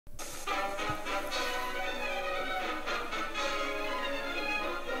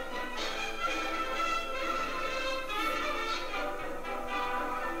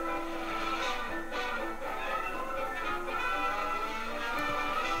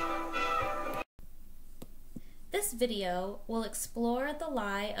This video will explore the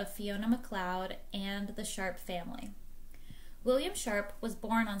Lie of Fiona Macleod and the Sharp family. William Sharp was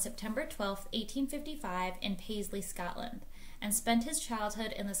born on September 12, 1855 in Paisley, Scotland, and spent his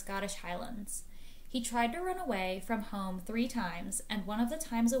childhood in the Scottish Highlands. He tried to run away from home 3 times, and one of the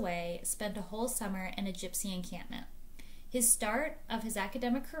times away spent a whole summer in a gypsy encampment. His start of his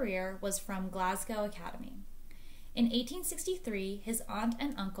academic career was from Glasgow Academy. In 1863, his aunt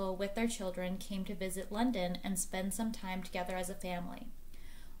and uncle with their children came to visit London and spend some time together as a family.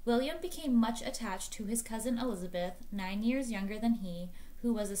 William became much attached to his cousin Elizabeth, 9 years younger than he,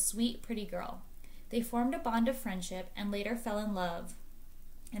 who was a sweet, pretty girl. They formed a bond of friendship and later fell in love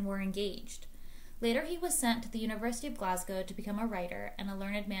and were engaged. Later he was sent to the University of Glasgow to become a writer and a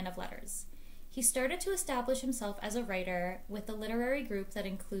learned man of letters. He started to establish himself as a writer with a literary group that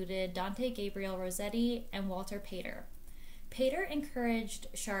included Dante Gabriel Rossetti and Walter Pater. Pater encouraged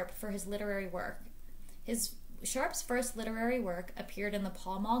Sharp for his literary work. Sharp's first literary work appeared in the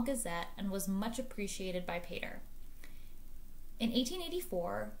Pall Mall Gazette and was much appreciated by Pater. In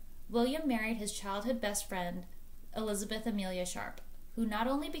 1884, William married his childhood best friend, Elizabeth Amelia Sharp, who not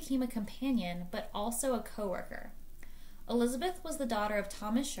only became a companion but also a co-worker. Elizabeth was the daughter of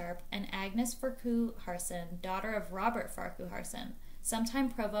Thomas Sharp and Agnes Farquharson, daughter of Robert Farquharson, sometime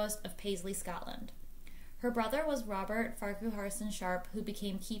provost of Paisley, Scotland. Her brother was Robert Farquharson Sharp, who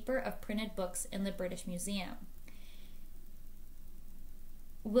became keeper of printed books in the British Museum.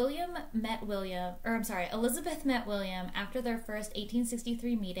 Elizabeth met William after their first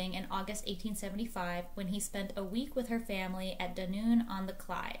 1863 meeting in August 1875, when he spent a week with her family at Dunoon on the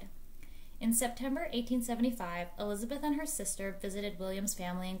Clyde. In September 1875, Elizabeth and her sister visited William's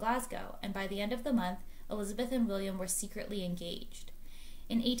family in Glasgow, and by the end of the month, Elizabeth and William were secretly engaged.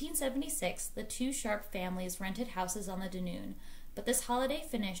 In 1876, the 2 Sharp families rented houses on the Dunoon, but this holiday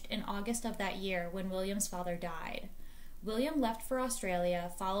finished in August of that year when William's father died. William left for Australia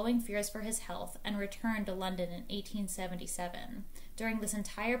following fears for his health and returned to London in 1877. During this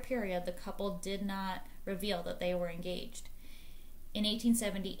entire period, the couple did not reveal that they were engaged. In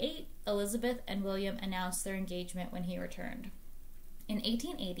 1878, Elizabeth and William announced their engagement when he returned. In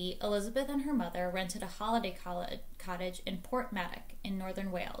 1880, Elizabeth and her mother rented a holiday cottage in Portmadoc in northern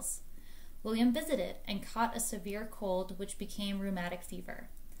Wales. William visited and caught a severe cold which became rheumatic fever.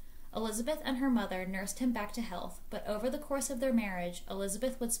 Elizabeth and her mother nursed him back to health, but over the course of their marriage,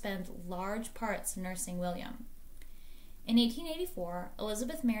 Elizabeth would spend large parts nursing William. In 1884,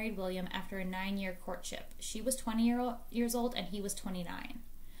 Elizabeth married William after a 9-year courtship. She was 20 years old and he was 29.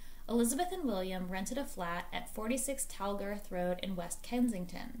 Elizabeth and William rented a flat at 46 Talgarth Road in West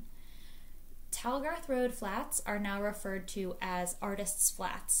Kensington. Talgarth Road flats are now referred to as artists'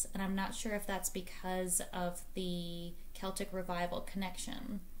 flats, and I'm not sure if that's because of the Celtic revival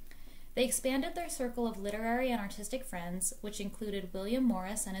connection. They expanded their circle of literary and artistic friends, which included William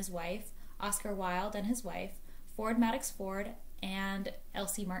Morris and his wife, Oscar Wilde and his wife, Ford Madox Ford, and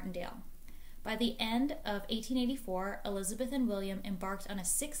Elsie Martindale. By the end of 1884, Elizabeth and William embarked on a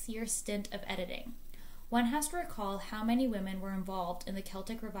 6-year stint of editing. One has to recall how many women were involved in the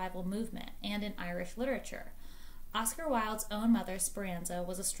Celtic revival movement and in Irish literature. Oscar Wilde's own mother, Speranza,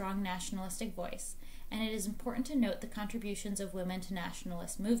 was a strong nationalistic voice, and it is important to note the contributions of women to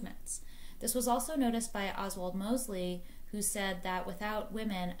nationalist movements. This was also noticed by Oswald Mosley, who said that without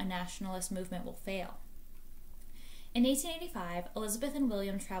women, a nationalist movement will fail. In 1885, Elizabeth and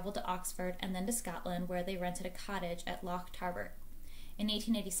William traveled to Oxford and then to Scotland, where they rented a cottage at Loch Tarbert. In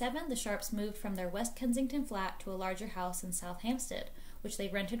 1887, the Sharps moved from their West Kensington flat to a larger house in South Hampstead, which they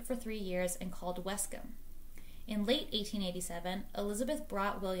rented for 3 years and called Westcombe. In late 1887, Elizabeth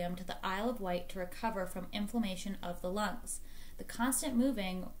brought William to the Isle of Wight to recover from inflammation of the lungs. The constant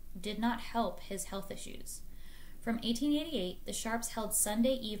moving did not help his health issues. From 1888, the Sharps held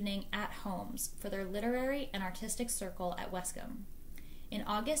Sunday evening at-homes for their literary and artistic circle at Westcombe. In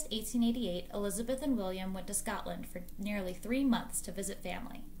August 1888, Elizabeth and William went to Scotland for nearly 3 months to visit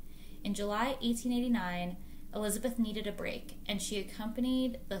family. In July 1889, Elizabeth needed a break, and she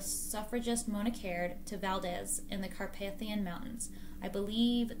accompanied the suffragist Mona Caird to Valdez in the Carpathian Mountains. I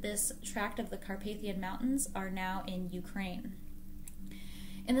believe this tract of the Carpathian Mountains are now in Ukraine.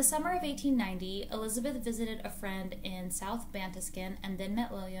 In the summer of 1890, Elizabeth visited a friend in South Bantuskin and then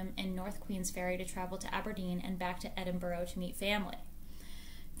met William in North Queensferry to travel to Aberdeen and back to Edinburgh to meet family.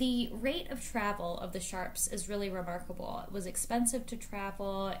 The rate of travel of the Sharps is really remarkable. It was expensive to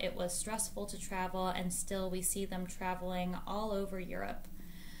travel, it was stressful to travel, and still we see them traveling all over Europe.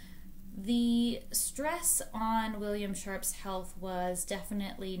 The stress on William Sharp's health was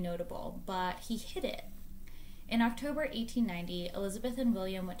definitely notable, but he hid it. In October 1890, Elizabeth and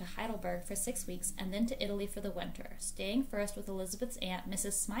William went to Heidelberg for 6 weeks and then to Italy for the winter, staying first with Elizabeth's aunt,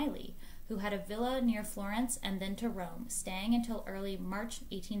 Mrs. Smiley, who had a villa near Florence, and then to Rome, staying until early March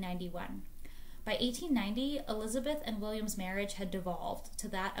 1891. By 1890, Elizabeth and William's marriage had devolved to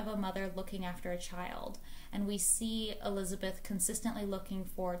that of a mother looking after a child, and we see Elizabeth consistently looking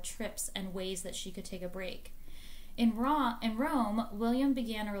for trips and ways that she could take a break. In Rome, William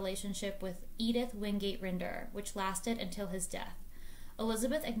began a relationship with Edith Wingate Rinder, which lasted until his death.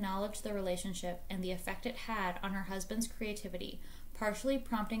 Elizabeth acknowledged the relationship and the effect it had on her husband's creativity, partially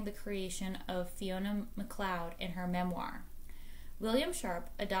prompting the creation of Fiona Macleod in her memoir. William Sharp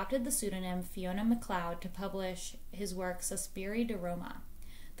adopted the pseudonym Fiona Macleod to publish his work Sospiri di Roma.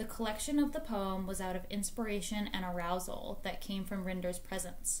 The collection of the poem was out of inspiration and arousal that came from Rinder's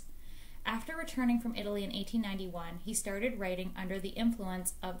presence. After returning from Italy in 1891, he started writing under the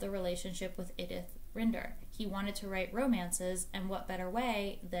influence of the relationship with Edith Rinder. He wanted to write romances, and what better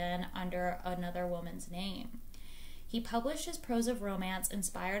way than under another woman's name? He published his prose of romance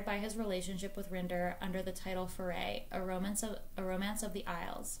inspired by his relationship with Rinder under the title Foray, a romance of the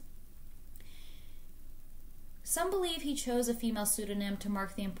Isles. Some believe he chose a female pseudonym to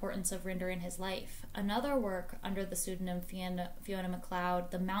mark the importance of Rinder in his life. Another work under the pseudonym Fiona Macleod,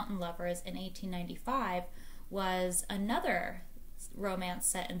 The Mountain Lovers, in 1895, was another romance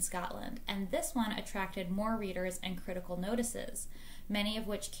set in Scotland, and this one attracted more readers and critical notices, many of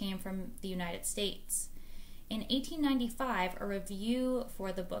which came from the United States. In 1895, a review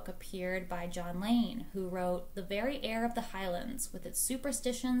for the book appeared by John Lane, who wrote, "The very air of the Highlands, with its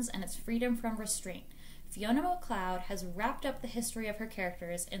superstitions and its freedom from restraint, Fiona Macleod has wrapped up the history of her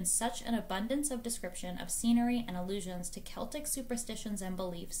characters in such an abundance of description of scenery and allusions to Celtic superstitions and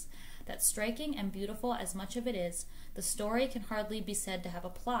beliefs that, striking and beautiful as much of it is, the story can hardly be said to have a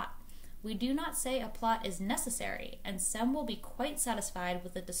plot. We do not say a plot is necessary, and some will be quite satisfied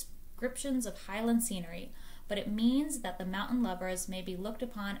with the descriptions of Highland scenery, but it means that the mountain lovers may be looked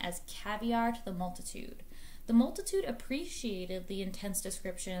upon as caviar to the multitude. The multitude appreciated the intense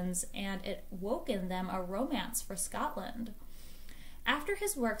descriptions, and it woke in them a romance for Scotland." After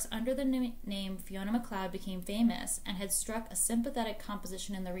his works under the name Fiona Macleod became famous and had struck a sympathetic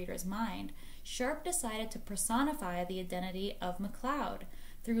composition in the reader's mind, Sharp decided to personify the identity of Macleod.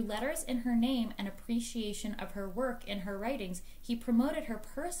 Through letters in her name and appreciation of her work in her writings, he promoted her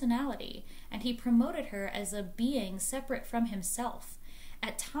personality, and he promoted her as a being separate from himself.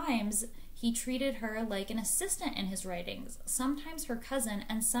 At times, he treated her like an assistant in his writings, sometimes her cousin,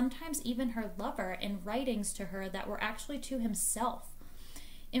 and sometimes even her lover, in writings to her that were actually to himself.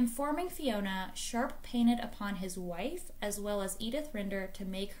 In forming Fiona, Sharp painted upon his wife as well as Edith Rinder to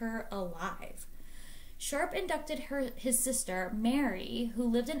make her alive. Sharp inducted his sister, Mary, who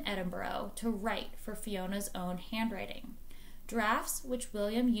lived in Edinburgh, to write for Fiona's own handwriting. Drafts which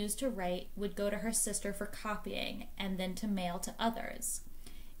William used to write would go to her sister for copying and then to mail to others.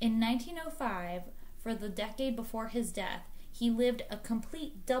 In 1905, for the decade before his death, he lived a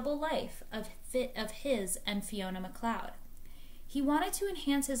complete double life of his and Fiona Macleod. He wanted to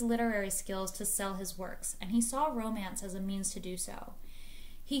enhance his literary skills to sell his works, and he saw romance as a means to do so.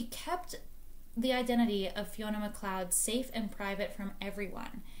 He kept the identity of Fiona Macleod safe and private from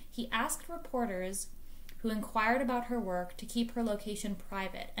everyone. He asked reporters who inquired about her work to keep her location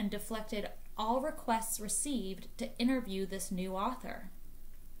private and deflected all requests received to interview this new author.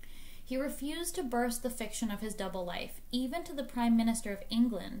 He refused to burst the fiction of his double life, even to the Prime Minister of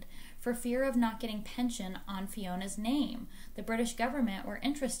England, for fear of not getting pension on Fiona's name. The British government were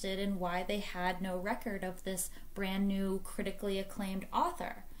interested in why they had no record of this brand new, critically acclaimed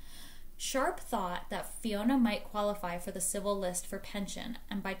author. Sharp thought that Fiona might qualify for the civil list for pension,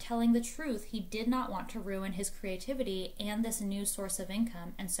 and by telling the truth, he did not want to ruin his creativity and this new source of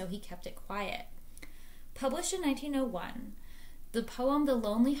income, and so he kept it quiet. Published in 1901, the poem The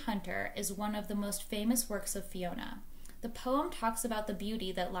Lonely Hunter is one of the most famous works of Fiona. The poem talks about the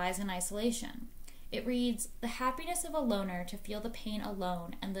beauty that lies in isolation. It reads, "The happiness of a loner to feel the pain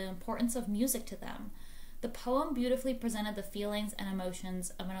alone and the importance of music to them." The poem beautifully presented the feelings and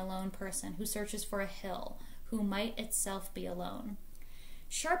emotions of an alone person who searches for a hill, who might itself be alone.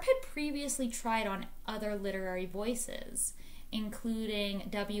 Sharp had previously tried on other literary voices, including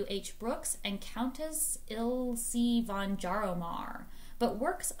W.H. Brooks and Countess Ilse von Jaromar, but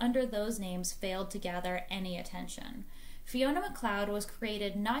works under those names failed to gather any attention. Fiona Macleod was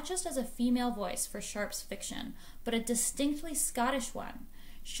created not just as a female voice for Sharp's fiction, but a distinctly Scottish one.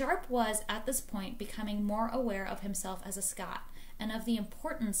 Sharp was, at this point, becoming more aware of himself as a Scot and of the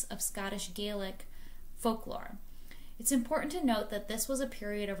importance of Scottish Gaelic folklore. It's important to note that this was a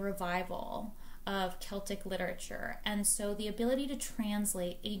period of revival of Celtic literature, and so the ability to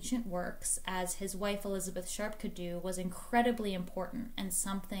translate ancient works, as his wife Elizabeth Sharp could do, was incredibly important and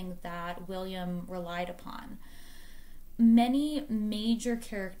something that William relied upon. Many major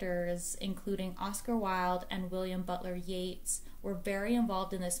characters, including Oscar Wilde and William Butler Yeats, were very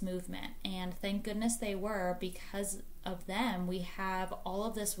involved in this movement, and thank goodness they were. Because of them, we have all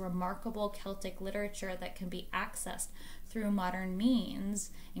of this remarkable Celtic literature that can be accessed through modern means,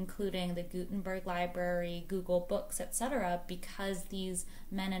 including the Gutenberg Library, Google Books, etc., because these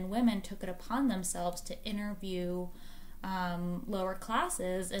men and women took it upon themselves to interview lower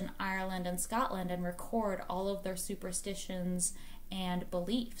classes in Ireland and Scotland and record all of their superstitions and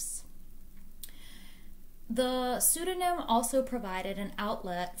beliefs. The pseudonym also provided an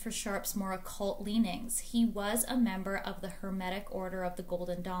outlet for Sharp's more occult leanings. He was a member of the Hermetic Order of the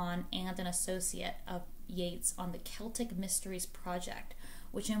Golden Dawn and an associate of Yeats on the Celtic Mysteries Project,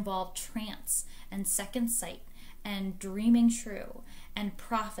 which involved trance and second sight and dreaming true and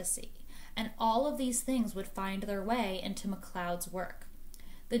prophecy, and all of these things would find their way into Macleod's work.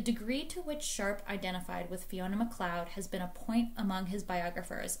 The degree to which Sharp identified with Fiona Macleod has been a point among his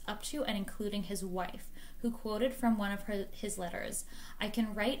biographers, up to and including his wife, who quoted from one of his letters, "I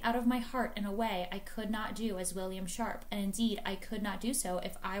can write out of my heart in a way I could not do as William Sharp, and indeed I could not do so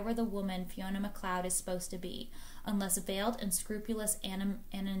if I were the woman Fiona Macleod is supposed to be, unless veiled in scrupulous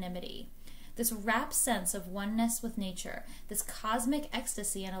anonymity. This rapt sense of oneness with nature, this cosmic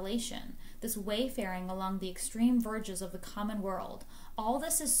ecstasy and elation, this wayfaring along the extreme verges of the common world, all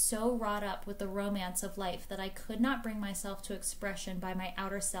this is so wrought up with the romance of life that I could not bring myself to expression by my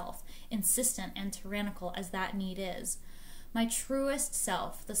outer self, insistent and tyrannical as that need is. My truest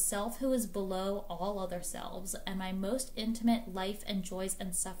self, the self who is below all other selves, and my most intimate life and joys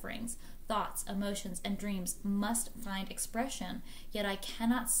and sufferings, thoughts, emotions, and dreams must find expression, yet I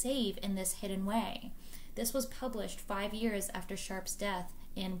cannot save in this hidden way." This was published 5 years after Sharp's death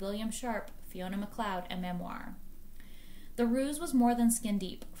in William Sharp, Fiona Macleod, a Memoir. The ruse was more than skin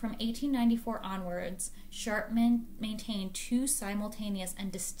deep. From 1894 onwards, Sharp maintained two simultaneous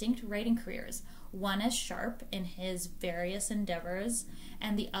and distinct writing careers, one as Sharp in his various endeavors,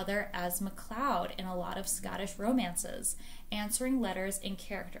 and the other as Macleod in a lot of Scottish romances, answering letters in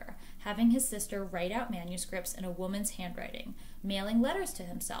character, having his sister write out manuscripts in a woman's handwriting, mailing letters to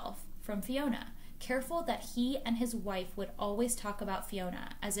himself from Fiona, careful that he and his wife would always talk about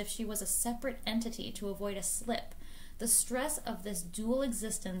Fiona as if she was a separate entity to avoid a slip. The stress of this dual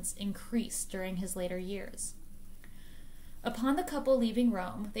existence increased during his later years. Upon the couple leaving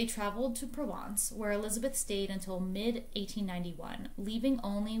Rome, they traveled to Provence, where Elizabeth stayed until mid-1891, leaving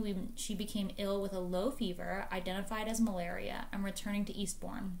only when she became ill with a low fever, identified as malaria, and returning to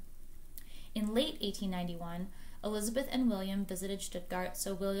Eastbourne. In late 1891, Elizabeth and William visited Stuttgart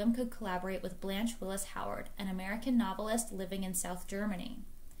so William could collaborate with Blanche Willis Howard, an American novelist living in South Germany.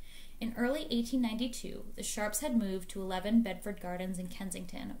 In early 1892, the Sharps had moved to 11 Bedford Gardens in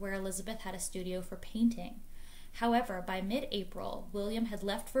Kensington, where Elizabeth had a studio for painting. However, by mid-April, William had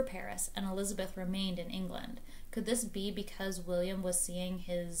left for Paris and Elizabeth remained in England. Could this be because William was seeing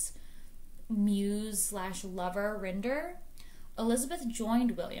his muse/lover Rinder? Elizabeth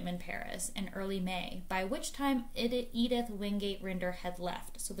joined William in Paris in early May, by which time Edith Wingate Rinder had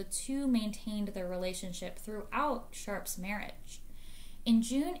left, so the two maintained their relationship throughout Sharp's marriage. In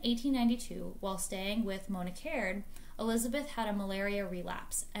June 1892, while staying with Mona Caird, Elizabeth had a malaria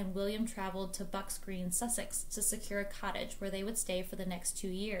relapse, and William traveled to Bucks Green, Sussex, to secure a cottage where they would stay for the next 2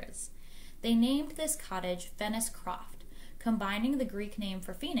 years. They named this cottage Fennis Croft, combining the Greek name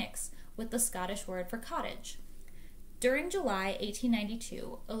for phoenix with the Scottish word for cottage. During July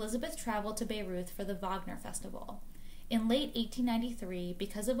 1892, Elizabeth traveled to Bayreuth for the Wagner Festival. In late 1893,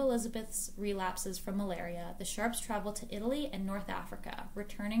 because of Elizabeth's relapses from malaria, the Sharps traveled to Italy and North Africa,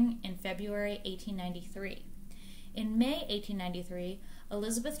 returning in February 1893. In May 1893,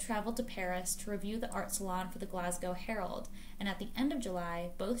 Elizabeth traveled to Paris to review the art salon for the Glasgow Herald, and at the end of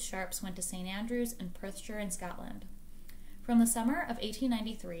July, both Sharps went to St. Andrews and Perthshire in Scotland. From the summer of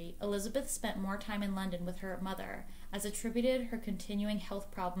 1893, Elizabeth spent more time in London with her mother, as attributed her continuing health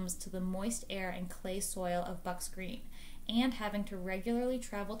problems to the moist air and clay soil of Bucks Green, and having to regularly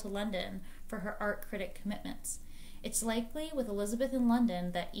travel to London for her art critic commitments. It's likely with Elizabeth in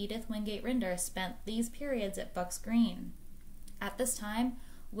London that Edith Wingate Rinder spent these periods at Bucks Green. At this time,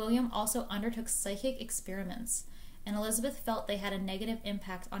 William also undertook psychic experiments, and Elizabeth felt they had a negative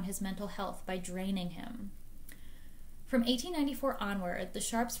impact on his mental health by draining him. From 1894 onward, the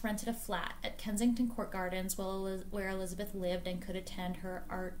Sharps rented a flat at Kensington Court Gardens where Elizabeth lived and could attend her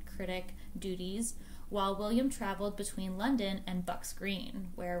art critic duties, while William traveled between London and Bucks Green,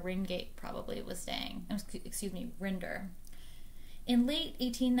 where Wingate probably was staying. Rinder. In late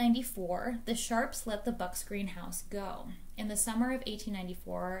 1894, the Sharps let the Bucks Green house go. In the summer of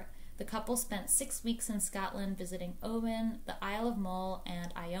 1894, the couple spent 6 weeks in Scotland visiting Oban, the Isle of Mull,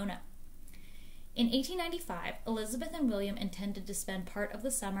 and Iona. In 1895, Elizabeth and William intended to spend part of the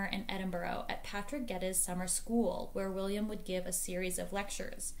summer in Edinburgh at Patrick Geddes Summer School, where William would give a series of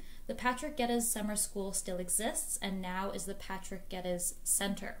lectures. The Patrick Geddes Summer School still exists and now is the Patrick Geddes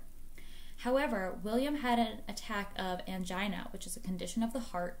Centre. However, William had an attack of angina, which is a condition of the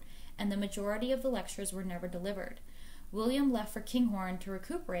heart, and the majority of the lectures were never delivered. William left for Kinghorn to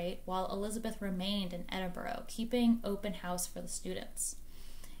recuperate, while Elizabeth remained in Edinburgh, keeping open house for the students.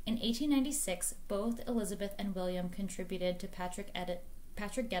 In 1896, both Elizabeth and William contributed to Patrick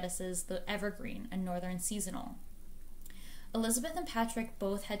Geddes's The Evergreen, a northern seasonal. Elizabeth and Patrick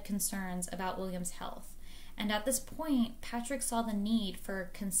both had concerns about William's health, and at this point, Patrick saw the need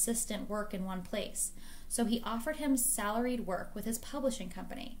for consistent work in one place, so he offered him salaried work with his publishing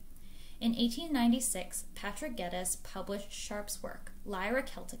company. In 1896, Patrick Geddes published Sharp's work, Lyra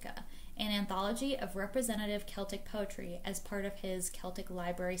Celtica, an anthology of representative Celtic poetry as part of his Celtic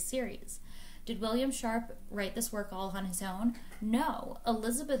Library series. Did William Sharp write this work all on his own? No,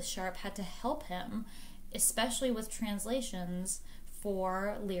 Elizabeth Sharp had to help him, especially with translations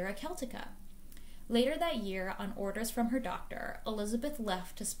for Lyra Celtica. Later that year, on orders from her doctor, Elizabeth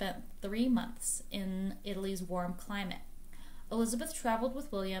left to spend 3 months in Italy's warm climate. Elizabeth traveled with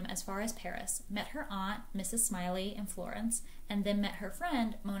William as far as Paris, met her aunt, Mrs. Smiley, in Florence, and then met her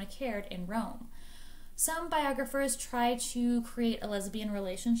friend, Mona Caird, in Rome. Some biographers try to create a lesbian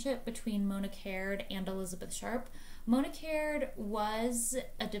relationship between Mona Caird and Elizabeth Sharp. Mona Caird was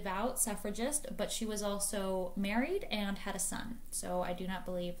a devout suffragist, but she was also married and had a son, so I do not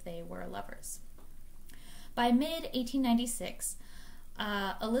believe they were lovers. By mid-1896,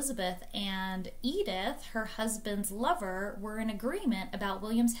 Elizabeth and Edith, her husband's lover, were in agreement about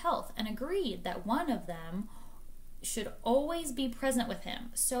William's health and agreed that one of them should always be present with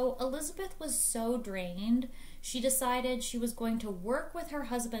him. So Elizabeth was so drained, she decided she was going to work with her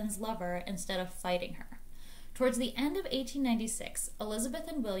husband's lover instead of fighting her. Towards the end of 1896, Elizabeth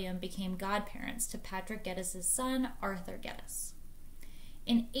and William became godparents to Patrick Geddes's son, Arthur Geddes.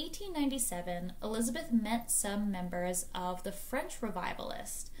 In 1897, Elizabeth met some members of the French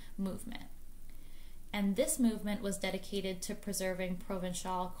revivalist movement, and this movement was dedicated to preserving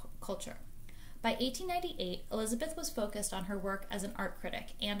Provençal culture. By 1898, Elizabeth was focused on her work as an art critic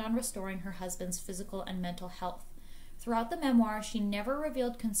and on restoring her husband's physical and mental health. Throughout the memoir, she never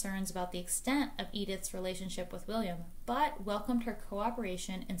revealed concerns about the extent of Edith's relationship with William, but welcomed her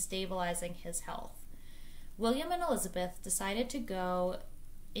cooperation in stabilizing his health. William and Elizabeth decided to go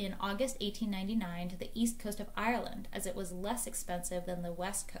in August 1899 to the east coast of Ireland, as it was less expensive than the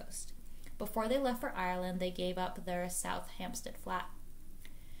west coast. Before they left for Ireland, they gave up their South Hampstead flat.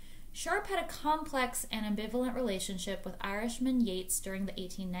 Sharp had a complex and ambivalent relationship with Irishman Yeats during the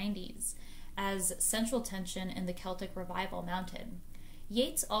 1890s, as central tension in the Celtic revival mounted.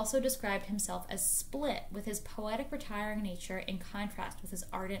 Yeats also described himself as split, with his poetic retiring nature in contrast with his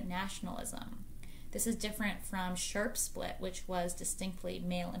ardent nationalism. This is different from Sharp's split, which was distinctly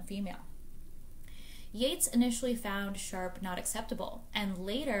male and female. Yeats initially found Sharp not acceptable, and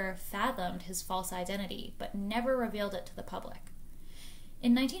later fathomed his false identity, but never revealed it to the public.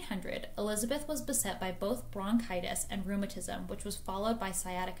 In 1900, Elizabeth was beset by both bronchitis and rheumatism, which was followed by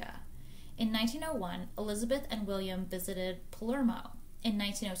sciatica. In 1901, Elizabeth and William visited Palermo. In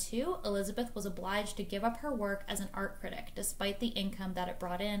 1902, Elizabeth was obliged to give up her work as an art critic, despite the income that it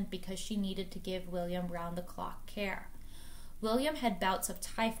brought in, because she needed to give William round-the-clock care. William had bouts of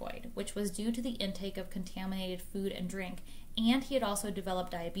typhoid, which was due to the intake of contaminated food and drink, and he had also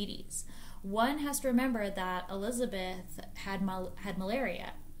developed diabetes. One has to remember that Elizabeth had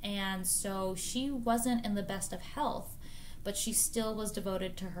malaria, and so she wasn't in the best of health, but she still was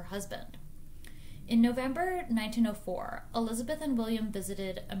devoted to her husband. In November 1904, Elizabeth and William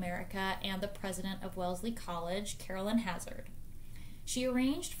visited America and the president of Wellesley College, Carolyn Hazard. She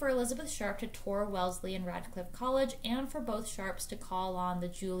arranged for Elizabeth Sharp to tour Wellesley and Radcliffe College, and for both Sharps to call on the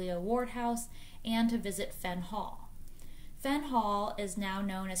Julia Ward House and to visit Fenn Hall. Fenn Hall is now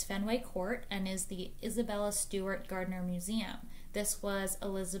known as Fenway Court and is the Isabella Stewart Gardner Museum. This was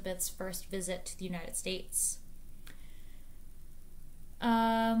Elizabeth's first visit to the United States.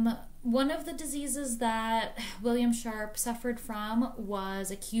 One of the diseases that William Sharp suffered from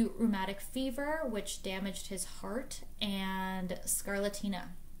was acute rheumatic fever, which damaged his heart, and scarlatina.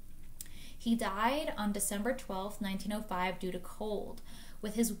 He died on December 12, 1905, due to cold.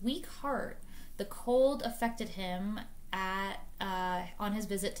 With his weak heart, The cold affected him on his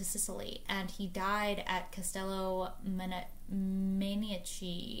visit to Sicily, and he died at Castello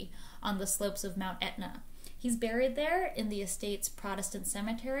Maniaci on the slopes of Mount Etna. He's buried there in the estate's Protestant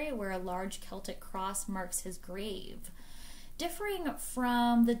cemetery, where a large Celtic cross marks his grave. Differing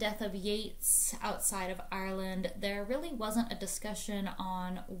from the death of Yeats outside of Ireland, there really wasn't a discussion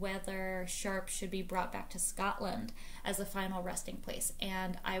on whether Sharp should be brought back to Scotland as a final resting place.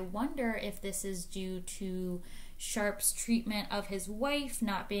 And I wonder if this is due to Sharp's treatment of his wife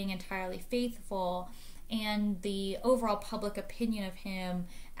not being entirely faithful and the overall public opinion of him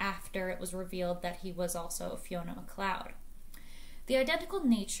after it was revealed that he was also Fiona Macleod. The identical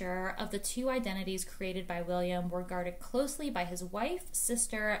nature of the two identities created by William were guarded closely by his wife,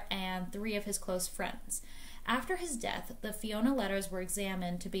 sister, and 3 of his close friends. After his death, the Fiona letters were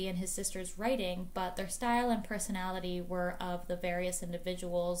examined to be in his sister's writing, but their style and personality were of the various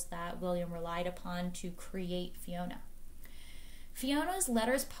individuals that William relied upon to create Fiona. Fiona's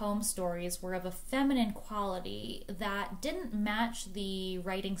letters, poems, stories were of a feminine quality that didn't match the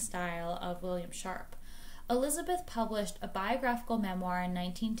writing style of William Sharp. Elizabeth published a biographical memoir in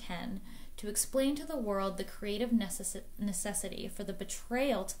 1910 to explain to the world the creative necessity for the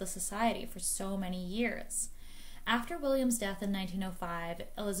betrayal to the society for so many years. After William's death in 1905,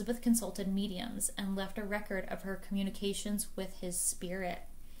 Elizabeth consulted mediums and left a record of her communications with his spirit.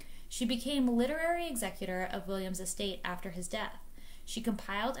 She became literary executor of William's estate after his death. She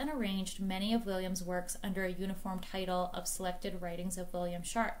compiled and arranged many of William's works under a uniform title of Selected Writings of William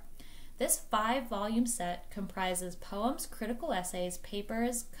Sharp. This 5-volume set comprises poems, critical essays,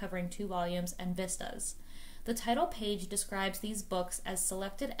 papers covering 2 volumes, and vistas. The title page describes these books as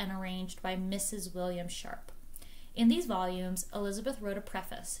selected and arranged by Mrs. William Sharp. In these volumes, Elizabeth wrote a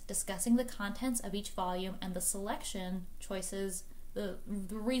preface discussing the contents of each volume and the selection choices, the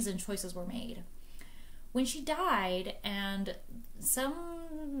reason choices were made. When she died, and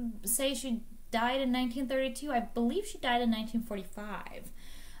some say she died in 1932, I believe she died in 1945,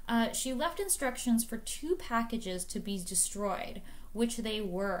 she left instructions for 2 packages to be destroyed, which they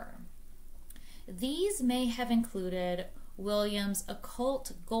were. These may have included William's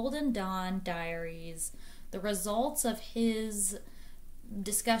occult Golden Dawn diaries, the results of his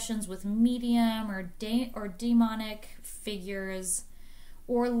discussions with medium or demonic figures,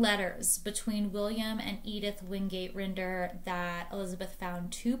 or letters between William and Edith Wingate Rinder that Elizabeth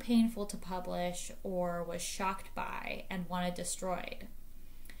found too painful to publish or was shocked by and wanted destroyed.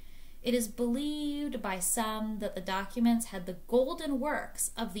 It is believed by some that the documents had the golden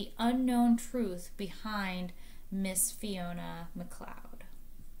works of the unknown truth behind Miss Fiona Macleod.